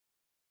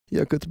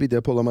Yakıt bir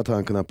depolama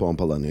tankına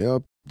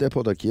pompalanıyor.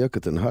 Depodaki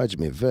yakıtın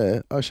hacmi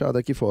V,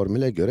 aşağıdaki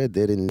formüle göre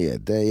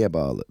derinliğe, D'ye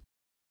bağlı.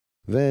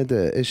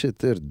 VD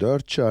eşittir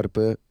 4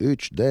 çarpı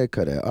 3D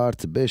kare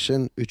artı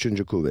 5'in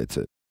 3.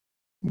 kuvveti.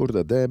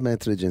 Burada D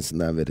metre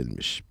cinsinden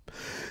verilmiş.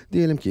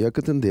 Diyelim ki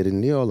yakıtın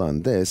derinliği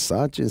olan D,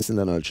 saat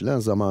cinsinden ölçülen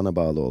zamana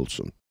bağlı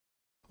olsun.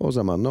 O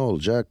zaman ne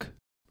olacak?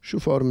 Şu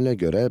formüle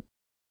göre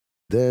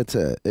dt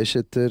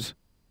eşittir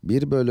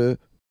 1 bölü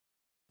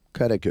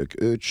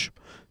karekök 3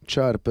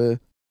 çarpı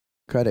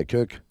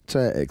karekök t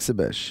eksi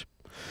 5.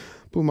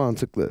 Bu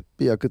mantıklı.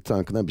 Bir yakıt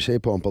tankına bir şey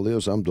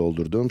pompalıyorsam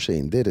doldurduğum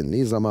şeyin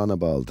derinliği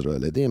zamana bağlıdır,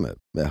 öyle değil mi?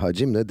 Ve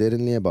hacim de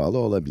derinliğe bağlı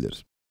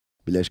olabilir.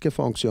 Bileşke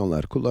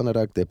fonksiyonlar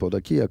kullanarak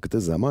depodaki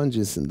yakıtı zaman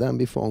cinsinden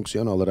bir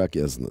fonksiyon olarak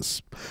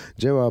yazınız.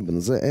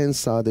 Cevabınızı en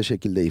sade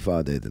şekilde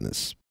ifade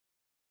ediniz.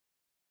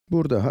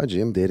 Burada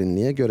hacim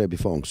derinliğe göre bir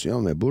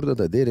fonksiyon ve burada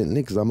da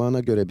derinlik zamana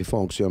göre bir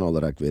fonksiyon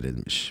olarak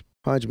verilmiş.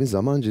 Hacmi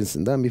zaman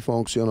cinsinden bir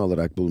fonksiyon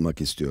olarak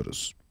bulmak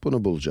istiyoruz.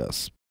 Bunu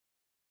bulacağız.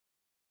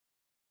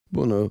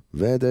 Bunu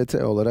vdt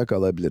olarak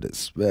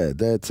alabiliriz.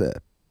 vdt.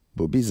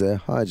 Bu bize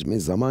hacmi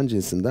zaman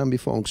cinsinden bir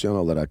fonksiyon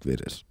olarak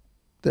verir.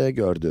 D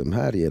gördüğüm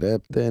her yere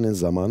d'nin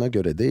zamana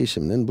göre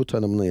değişiminin bu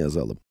tanımını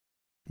yazalım.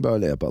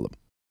 Böyle yapalım.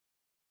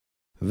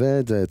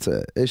 vdt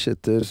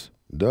eşittir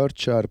 4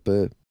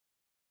 çarpı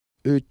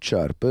 3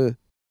 çarpı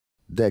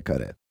d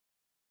kare.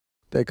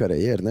 D kare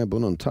yerine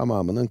bunun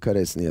tamamının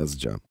karesini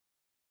yazacağım.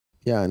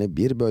 Yani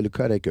 1 bölü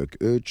karekök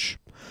 3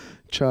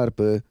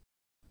 çarpı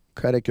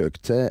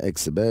karekök t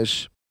eksi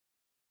 5,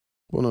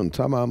 bunun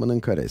tamamının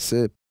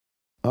karesi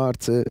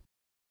artı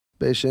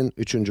 5'in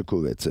 3.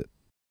 kuvveti.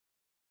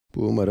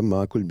 Bu umarım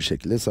makul bir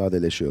şekilde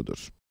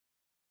sadeleşiyordur.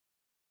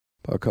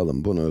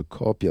 Bakalım, bunu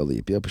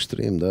kopyalayıp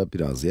yapıştırayım da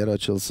biraz yer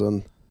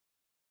açılsın.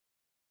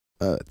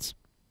 Evet.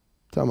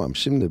 Tamam,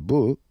 şimdi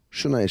bu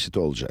şuna eşit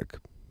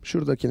olacak.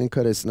 Şuradakinin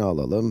karesini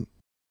alalım.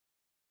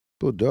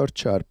 Bu 4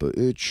 çarpı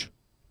 3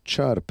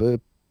 çarpı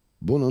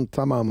bunun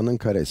tamamının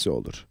karesi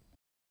olur.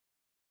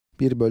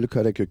 1 bölü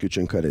karekök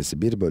 3'ün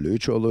karesi 1 bölü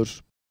 3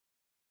 olur.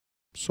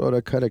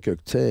 Sonra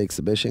karekök t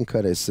eksi 5'in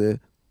karesi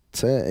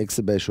t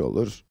eksi 5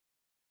 olur.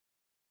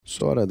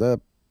 Sonra da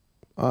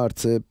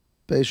artı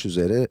 5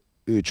 üzeri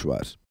 3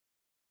 var.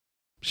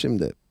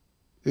 Şimdi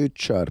 3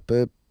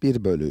 çarpı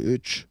 1 bölü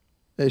 3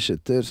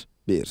 eşittir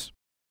 1.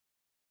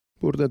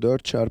 Burada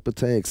 4 çarpı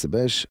t eksi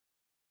 5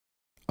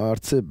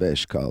 artı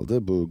 5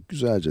 kaldı. Bu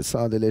güzelce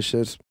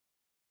sadeleşir.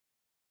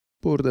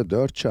 Burada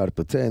 4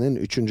 çarpı t'nin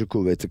 3.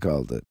 kuvveti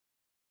kaldı.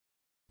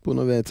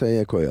 Bunu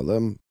vt'ye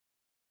koyalım.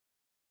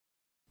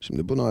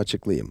 Şimdi bunu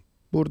açıklayayım.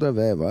 Burada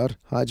v var,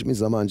 hacmi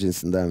zaman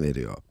cinsinden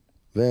veriyor.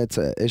 vt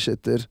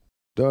eşittir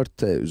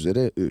 4t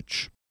üzeri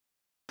 3.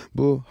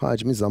 Bu,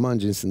 hacmi zaman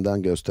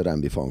cinsinden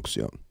gösteren bir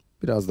fonksiyon.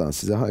 Birazdan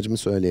size hacmi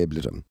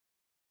söyleyebilirim.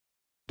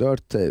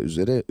 4t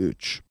üzeri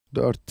 3.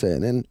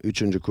 4t'nin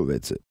 3.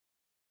 kuvveti.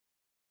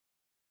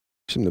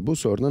 Şimdi bu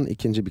sorunun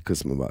ikinci bir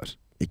kısmı var.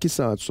 2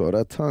 saat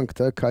sonra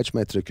tankta kaç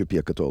metreküp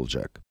yakıt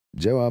olacak?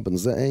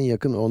 Cevabınıza en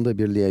yakın onda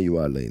birliğe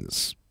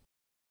yuvarlayınız.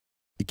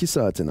 2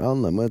 saatin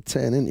anlamı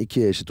t'nin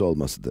 2'ye eşit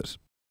olmasıdır.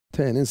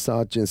 T'nin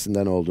saat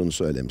cinsinden olduğunu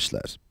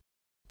söylemişler.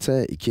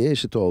 T 2'ye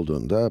eşit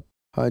olduğunda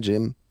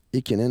hacim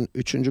 2'nin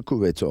 3.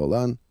 kuvveti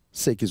olan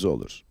 8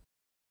 olur.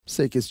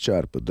 8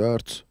 çarpı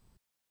 4,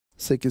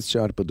 8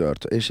 çarpı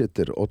 4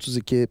 eşittir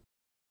 32.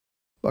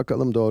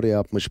 Bakalım doğru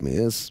yapmış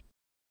mıyız?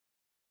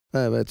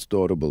 Evet,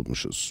 doğru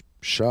bulmuşuz.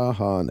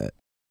 Şahane.